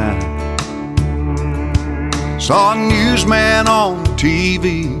time. Saw a newsman on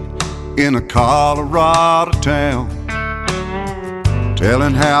TV in a Colorado town,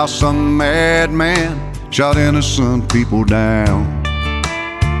 telling how some madman shot innocent people down.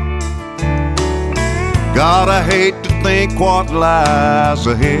 God, I hate to think what lies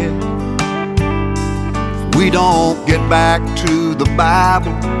ahead. If we don't get back to the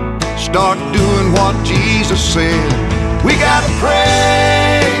Bible, start doing what Jesus said. We gotta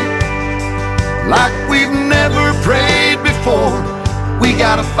pray like we've never prayed before. We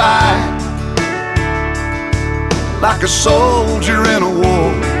gotta fight like a soldier in a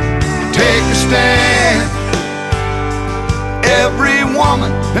war. Take a stand. Every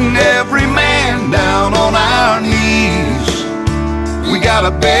woman and every man down on our knees. We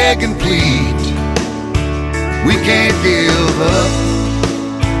gotta beg and plead. We can't give up.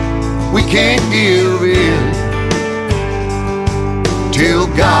 We can't give in till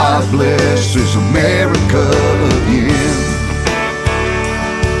God blesses America again.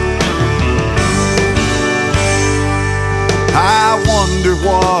 I wonder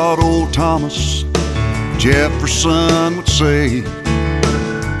what old Thomas Jefferson would say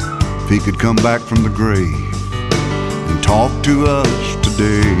if he could come back from the grave and talk to us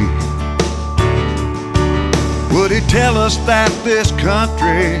today. Would he tell us that this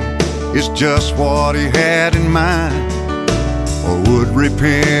country is just what he had in mind? or would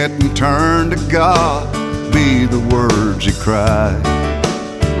repent and turn to God, be the words he cried.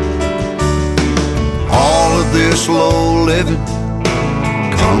 All of this low living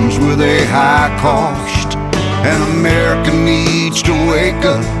comes with a high cost, and America needs to wake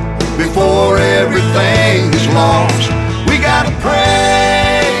up before everything is lost. We gotta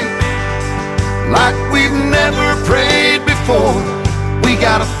pray like we've never prayed before. We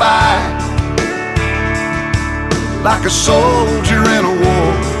gotta fight like a soldier in a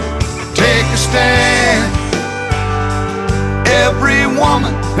war. Take a stand, every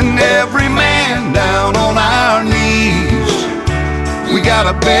woman and every man down on our knees. We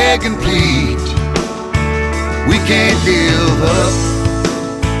gotta beg and plead. We can't give up,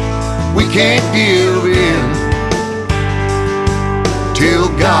 we can't give in, till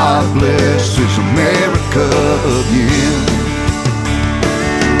God blesses America again.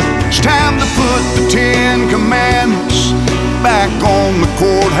 It's time to put the 10 Commandments back on the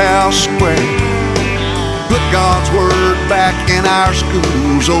courthouse square. Put God's Word back in our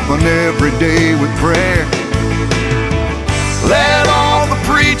schools, open every day with prayer. Let all the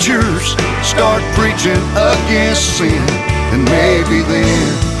preachers start preaching against sin, and maybe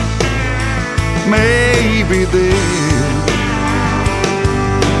then,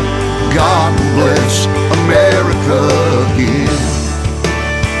 God will bless America again.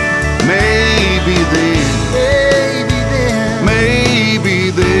 Maybe then,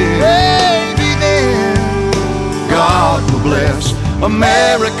 God will bless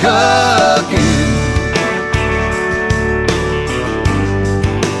America again.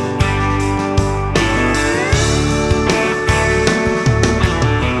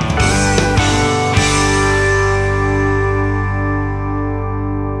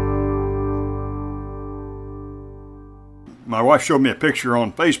 My wife showed me a picture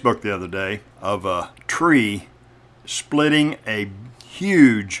on Facebook the other day of a tree splitting a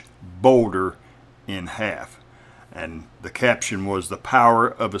huge boulder in half. And the caption was "the power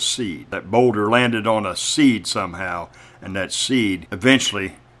of a seed." That boulder landed on a seed somehow, and that seed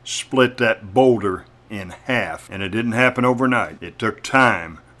eventually split that boulder in half. And it didn't happen overnight. It took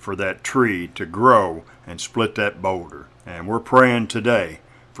time for that tree to grow and split that boulder. And we're praying today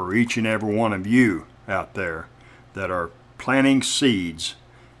for each and every one of you out there that are planting seeds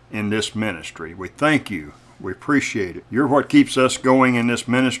in this ministry. We thank you. We appreciate it. You're what keeps us going in this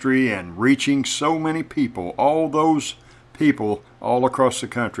ministry and reaching so many people, all those people all across the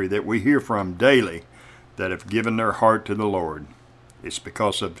country that we hear from daily that have given their heart to the Lord. It's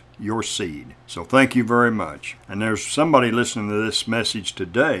because of your seed. So thank you very much. And there's somebody listening to this message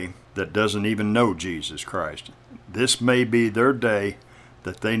today that doesn't even know Jesus Christ. This may be their day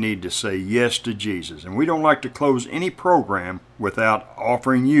that they need to say yes to Jesus. And we don't like to close any program without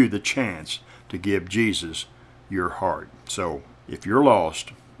offering you the chance to give Jesus your heart. So if you're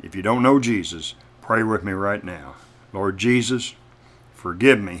lost, if you don't know Jesus, pray with me right now. Lord Jesus,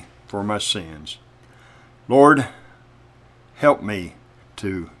 forgive me for my sins. Lord, help me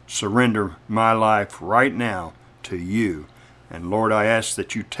to surrender my life right now to you. And Lord, I ask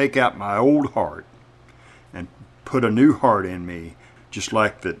that you take out my old heart and put a new heart in me, just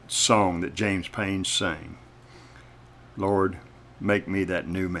like that song that James Payne sang. Lord, make me that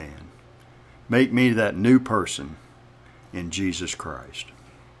new man. Make me that new person in Jesus Christ.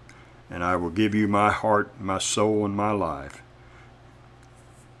 And I will give you my heart, my soul, and my life.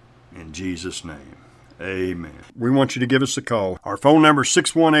 In Jesus' name, amen. We want you to give us a call. Our phone number is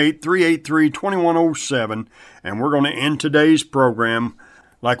 618-383-2107, and we're going to end today's program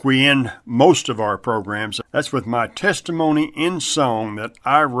like we end most of our programs. That's with my testimony in song that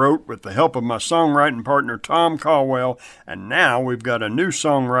I wrote with the help of my songwriting partner, Tom Caldwell. And now we've got a new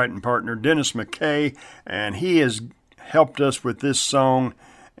songwriting partner, Dennis McKay, and he has helped us with this song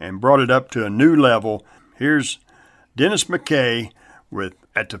and brought it up to a new level. Here's Dennis McKay with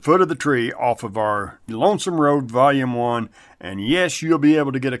At the Foot of the Tree off of our Lonesome Road Volume 1. And yes, you'll be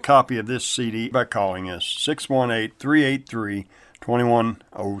able to get a copy of this CD by calling us,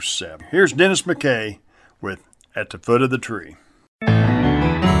 618-383-2107. Here's Dennis McKay with At the Foot of the Tree.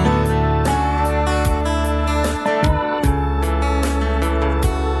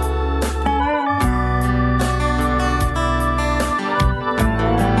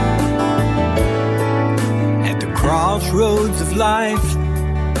 At the crossroads of life,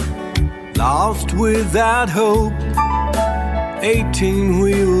 lost without hope, 18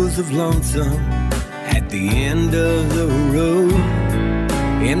 wheels of lonesome at the end of the road.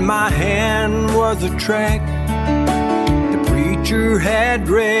 In my hand was a tract the preacher had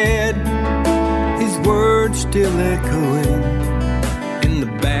read, his words still echoing in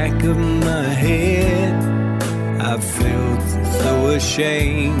the back of my head. I've felt since I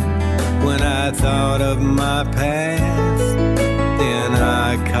ashamed when I thought of my past. Then I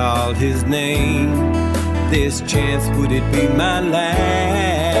called his name. This chance, would it be my last?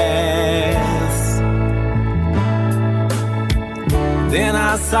 Then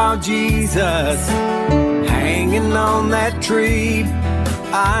I saw Jesus hanging on that tree.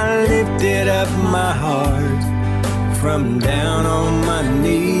 I lifted up my heart from down on my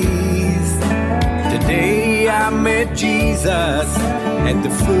knees. Today I met Jesus at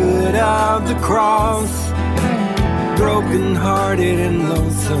the foot of the cross. Broken hearted and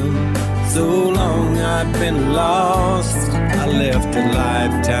lonesome, so long I've been lost. I left a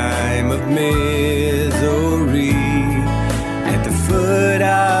lifetime of misery at the foot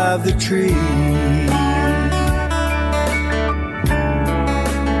of the tree.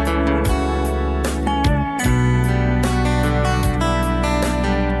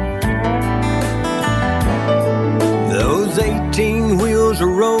 Those 18 wheels are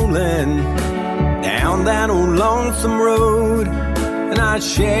rolling down that old lonesome road, and I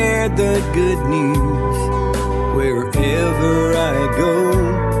shared the good news wherever I go.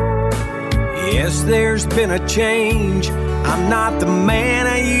 Yes, there's been a change. I'm not the man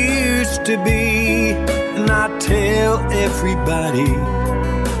I used to be, and I tell everybody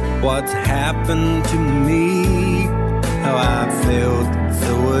what's happened to me. How I felt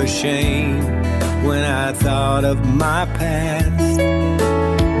so ashamed when I thought of my past,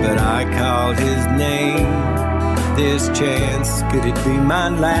 but I called his name. This chance, could it be my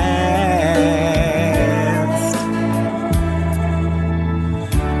last?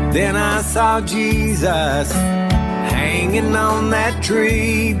 Then I saw Jesus hanging on that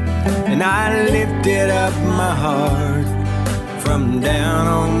tree, and I lifted up my heart from down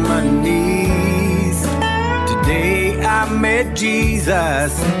on my knees. Today I met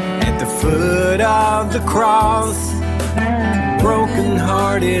Jesus at the foot of the cross. Broken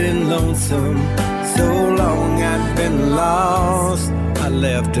hearted and lonesome, so long I'd been lost. I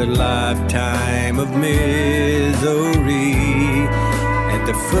left a lifetime of misery at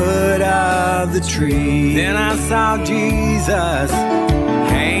the foot of the tree. Then I saw Jesus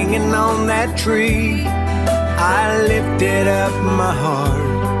hanging on that tree. I lifted up my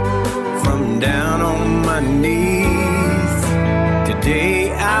heart from down on my knees.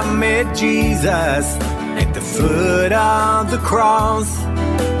 Today I met Jesus at the foot of the cross.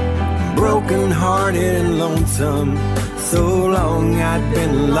 Broken hearted and lonesome, so long I'd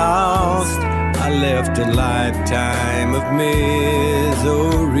been lost. I left a lifetime of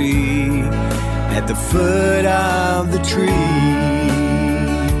misery at the foot of the tree.